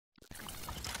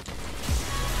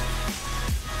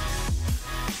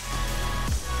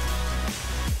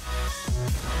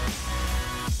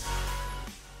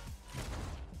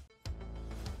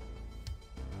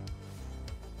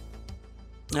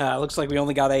Looks like we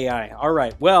only got AI. All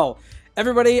right. Well,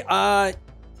 everybody,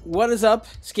 what is up?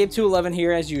 Escape211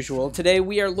 here as usual. Today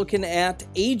we are looking at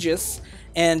Aegis,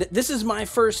 and this is my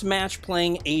first match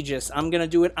playing Aegis. I'm going to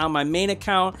do it on my main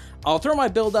account. I'll throw my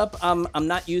build up. I'm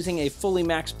not using a fully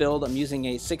maxed build. I'm using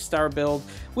a 6-star build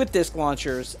with disc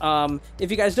launchers.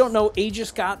 If you guys don't know,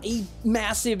 Aegis got a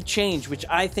massive change, which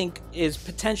I think is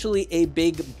potentially a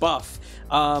big buff.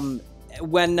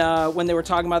 When they were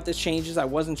talking about this changes, I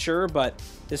wasn't sure, but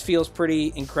this feels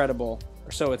pretty incredible,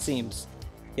 or so it seems.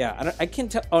 Yeah, I can't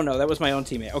tell. Oh no, that was my own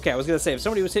teammate. Okay, I was gonna say, if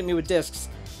somebody was hitting me with discs,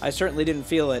 I certainly didn't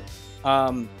feel it.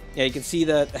 Yeah, you can see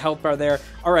the health bar there.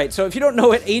 All right, so if you don't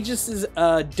know it, Aegis's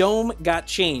dome got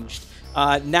changed.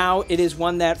 Now it is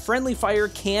one that friendly fire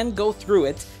can go through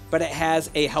it, but it has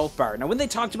a health bar. Now, when they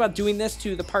talked about doing this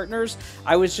to the partners,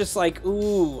 I was just like,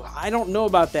 ooh, I don't know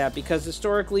about that, because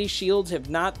historically, shields have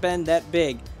not been that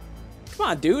big. Come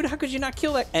on, dude, how could you not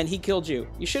kill that? And he killed you.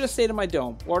 You should have stayed in my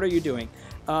dome. What are you doing?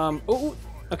 Oh,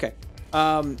 okay.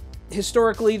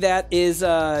 Historically, that is,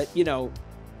 you know,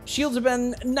 shields have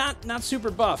been not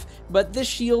super buff, but this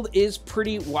shield is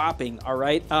pretty whopping, all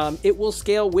right? It will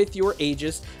scale with your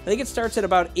Aegis. I think it starts at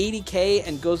about 80k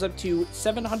and goes up to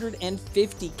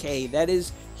 750k. That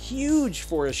is huge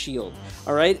for a shield,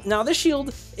 all right? Now, this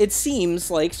shield, it seems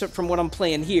like, so from what I'm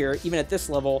playing here, even at this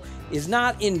level, is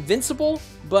not invincible,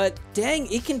 but dang,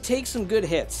 it can take some good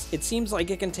hits. It seems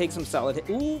like it can take some solid hits.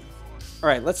 Ooh. All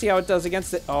right, let's see how it does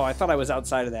against it. Oh, I thought I was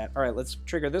outside of that. All right, let's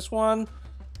trigger this one.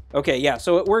 Okay, yeah,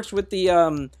 so it works with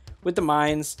the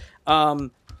mines,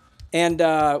 and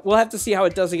we'll have to see how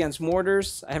it does against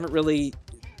mortars. I haven't really,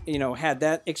 you know, had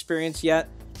that experience yet.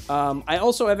 I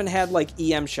also haven't had, like,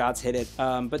 EM shots hit it,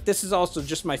 but this is also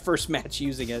just my first match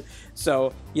using it,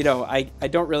 so, you know, I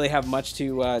don't really have much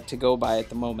to go by at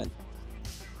the moment.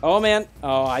 Oh, man.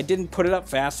 Oh, I didn't put it up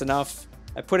fast enough.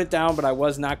 I put it down, but I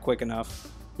was not quick enough.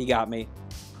 He got me.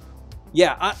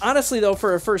 Yeah, honestly, though,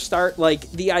 for a first start, like,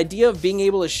 the idea of being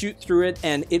able to shoot through it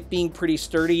and it being pretty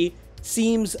sturdy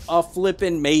seems a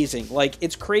flippin' amazing. Like,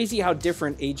 it's crazy how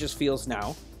different Aegis feels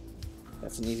now.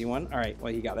 That's an easy one. All right,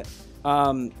 well, you got it.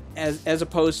 As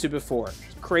opposed to before.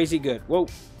 It's crazy good. Whoa.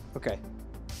 Okay.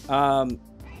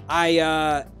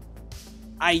 I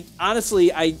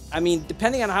honestly, I mean,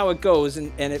 depending on how it goes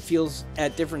and it feels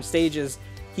at different stages,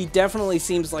 he definitely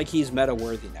seems like he's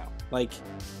meta-worthy now. Like,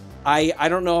 I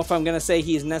don't know if I'm going to say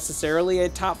he's necessarily a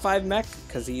top 5 mech,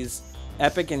 because he's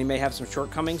epic and he may have some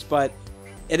shortcomings, but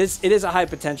it is a high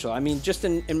potential. I mean, just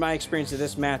in my experience of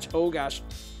this match, oh gosh,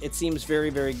 it seems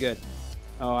very, very good.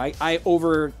 Oh, I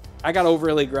got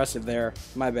overly aggressive there.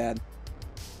 My bad.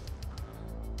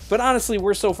 But honestly,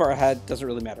 we're so far ahead, doesn't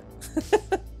really matter.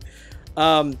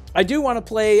 I do want to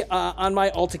play on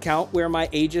my alt account where my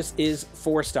Aegis is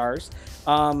 4 stars.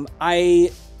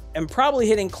 I am probably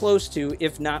hitting close to,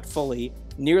 if not fully,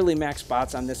 nearly max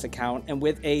bots on this account, and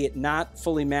with a not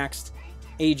fully maxed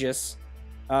Aegis,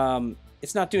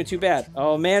 it's not doing too bad.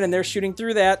 Oh man, and they're shooting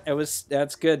through that.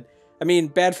 That's good. I mean,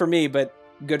 bad for me, but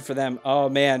good for them. Oh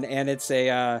man, and it's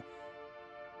a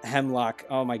hemlock.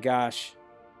 Oh my gosh.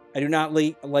 I do not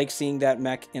like seeing that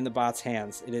mech in the bot's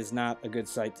hands. It is not a good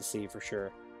sight to see for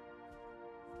sure.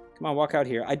 Come on, walk out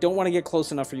here. I don't want to get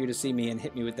close enough for you to see me and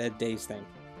hit me with that daze thing.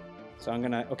 So I'm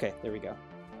gonna, okay, there we go.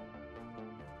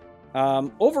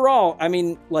 Overall, I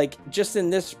mean, like, just in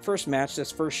this first match,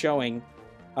 this first showing,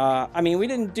 I mean, we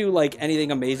didn't do, like,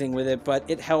 anything amazing with it, but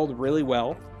it held really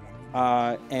well.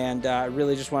 And I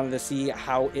really just wanted to see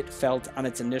how it felt on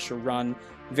its initial run.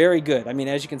 Very good. I mean,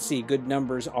 as you can see, good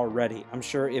numbers already. I'm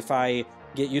sure if I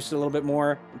get used to it a little bit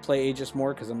more and play Aegis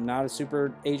more, because I'm not a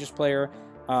super Aegis player,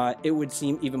 it would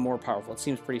seem even more powerful. It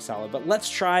seems pretty solid. But let's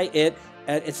try it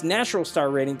at its natural star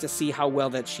rating to see how well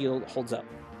that shield holds up.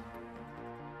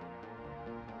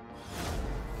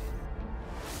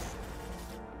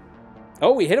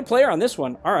 Oh, we hit a player on this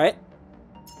one. All right.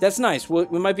 That's nice. We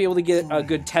might be able to get a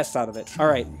good test out of it. All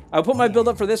right. I'll put my build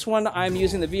up for this one. I'm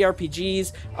using the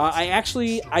VRPGs.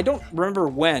 I don't remember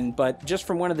when, but just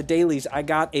from one of the dailies, I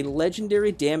got a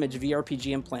legendary damage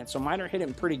VRPG implant. So mine are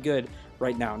hitting pretty good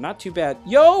right now. Not too bad.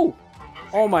 Yo!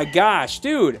 Oh my gosh,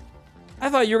 dude. I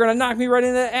thought you were going to knock me right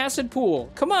into the acid pool.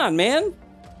 Come on, man.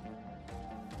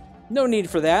 No need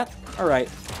for that. All right.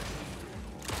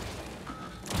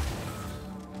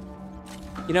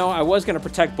 You know, I was going to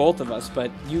protect both of us, but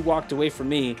you walked away from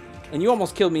me, and you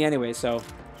almost killed me anyway, so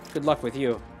good luck with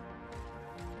you.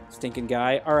 Stinking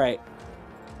guy. All right.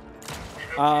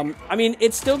 I mean,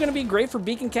 it's still going to be great for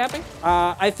beacon capping.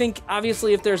 I think,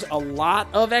 obviously, if there's a lot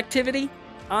of activity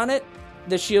on it,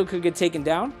 the shield could get taken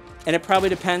down. And it probably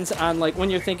depends on, like, when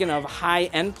you're thinking of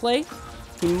high-end play,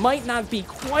 He might not be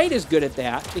quite as good at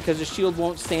that because his shield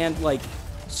won't stand, like,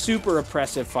 super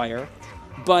oppressive fire.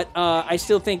 But I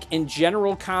still think in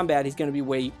general combat, he's going to be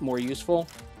way more useful.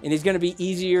 And he's going to be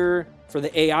easier for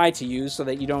the AI to use so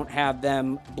that you don't have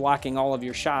them blocking all of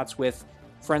your shots with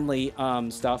friendly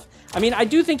stuff. I mean, I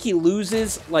do think he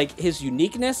loses, like, his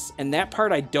uniqueness, and that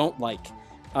part I don't like.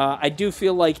 I do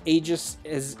feel like Aegis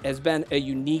has been a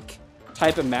unique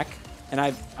type of mech, and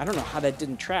I don't know how that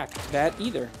didn't track that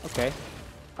either. Okay.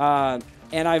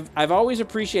 And I've always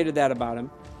appreciated that about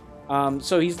him.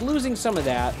 So he's losing some of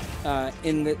that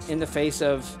in the face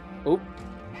of... Oh,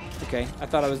 okay. I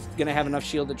thought I was going to have enough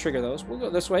shield to trigger those. We'll go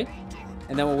this way,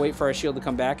 and then we'll wait for our shield to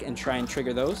come back and try and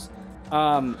trigger those.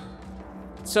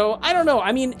 So, I don't know.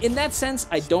 I mean, in that sense,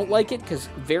 I don't like it, because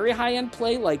very high-end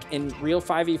play, like in real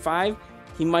 5v5,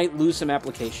 he might lose some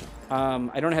application.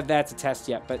 I don't have that to test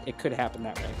yet, but it could happen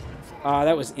that way.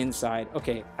 That was inside.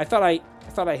 Okay, I thought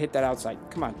I hit that outside.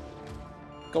 Come on.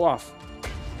 Go off.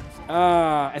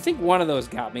 I think one of those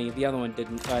got me. The other one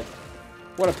didn't, but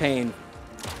what a pain.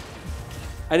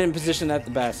 I didn't position that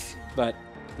the best, but,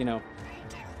 you know.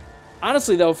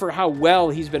 Honestly, though, for how well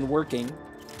he's been working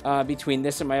between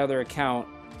this and my other account,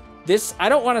 this, I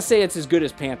don't want to say it's as good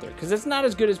as Panther, because it's not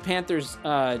as good as Panther's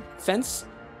fence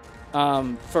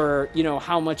for, you know,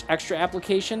 how much extra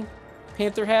application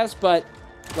Panther has, but,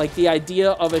 like, the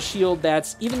idea of a shield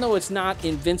that's, even though it's not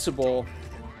invincible,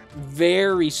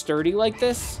 very sturdy like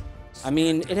this, I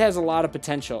mean, it has a lot of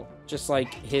potential, just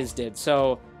like his did.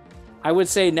 So I would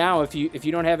say now, if you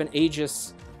don't have an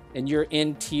Aegis and you're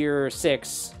in tier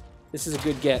 6, this is a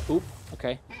good get. Oop,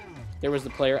 okay. There was the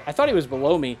player. I thought he was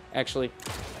below me, actually,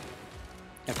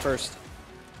 at first.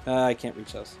 I can't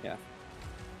reach those, yeah.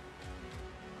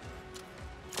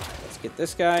 Let's get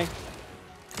this guy.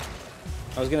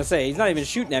 I was going to say, he's not even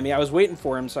shooting at me. I was waiting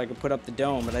for him so I could put up the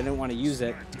dome, but I didn't want to use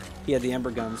it. He had the Ember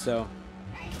gun, so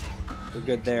we're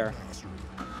good there.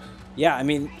 Yeah, I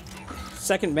mean,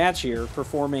 second match here,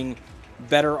 performing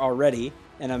better already,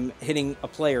 and I'm hitting a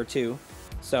player too.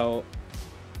 So,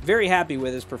 very happy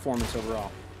with his performance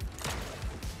overall.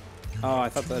 Oh, I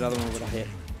thought that other one would have hit.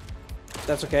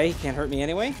 That's okay, he can't hurt me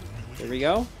anyway. There we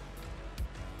go.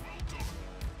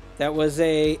 That was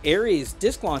a Ares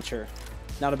disc launcher.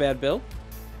 Not a bad build.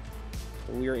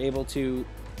 But we were able to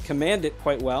command it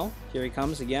quite well. Here he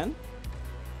comes again.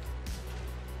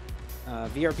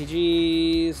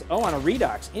 VRPGs. Oh, on a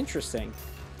Redox. Interesting.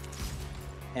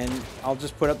 And I'll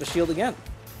just put up the shield again.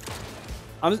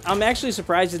 I'm actually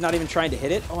surprised he's not even trying to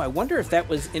hit it. Oh, I wonder if that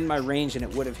was in my range and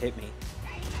it would have hit me.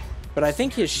 But I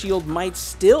think his shield might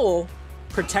still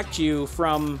protect you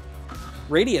from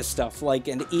radius stuff, like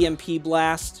an EMP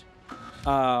blast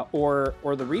or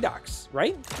the Redox,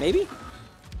 right? Maybe?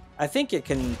 I think it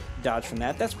can dodge from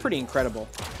that. That's pretty incredible.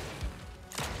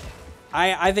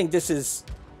 I think this is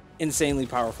insanely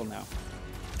powerful now.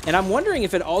 And I'm wondering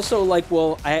if it also, like,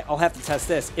 will... I'll have to test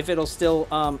this. If it'll still...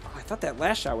 I thought that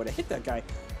last shot would have hit that guy.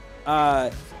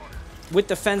 With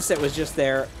the fence that was just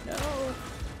there... No.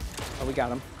 Oh, we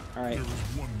got him. All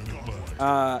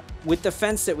right. With the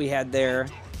fence that we had there,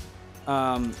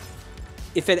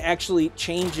 if it actually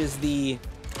changes the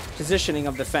positioning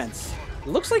of the fence. It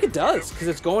looks like it does, because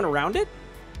it's going around it.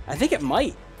 I think it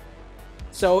might.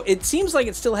 So it seems like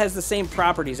it still has the same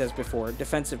properties as before,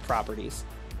 defensive properties,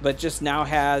 but just now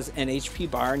has an HP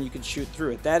bar and you can shoot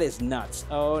through it. That is nuts.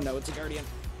 Oh, no, it's a Guardian.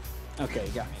 Okay,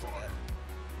 you got me.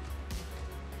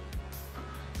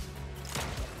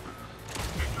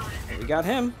 We got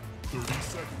him. 30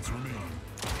 seconds remaining.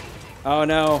 Oh,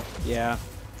 no. Yeah.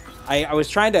 I was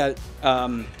trying to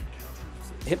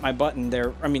hit my button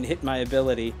there. I mean, hit my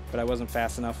ability, but I wasn't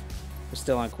fast enough. We're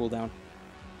still on cooldown.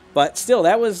 But still,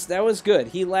 that was good.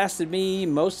 He lasted me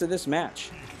most of this match,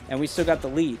 and we still got the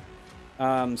lead.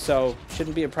 So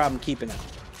shouldn't be a problem keeping it.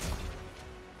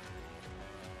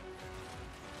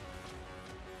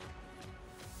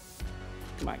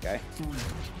 Come on, guy.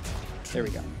 There we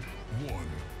go.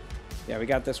 Yeah, we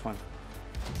got this one.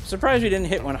 Surprised we didn't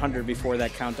hit 100 before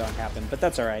that countdown happened, but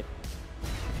that's all right.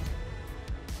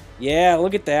 Yeah,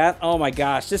 look at that. Oh my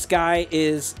gosh, this guy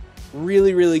is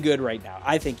really, really good right now.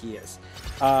 I think he is.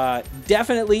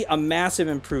 Definitely a massive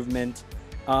improvement.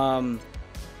 Almost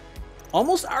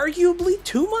arguably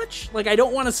too much. Like, I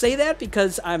don't want to say that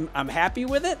because I'm happy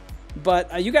with it.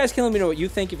 But you guys can let me know what you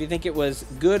think. If you think it was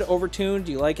good, overtuned,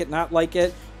 do you like it, not like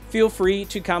it? Feel free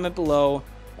to comment below,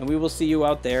 and we will see you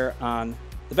out there on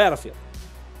the battlefield.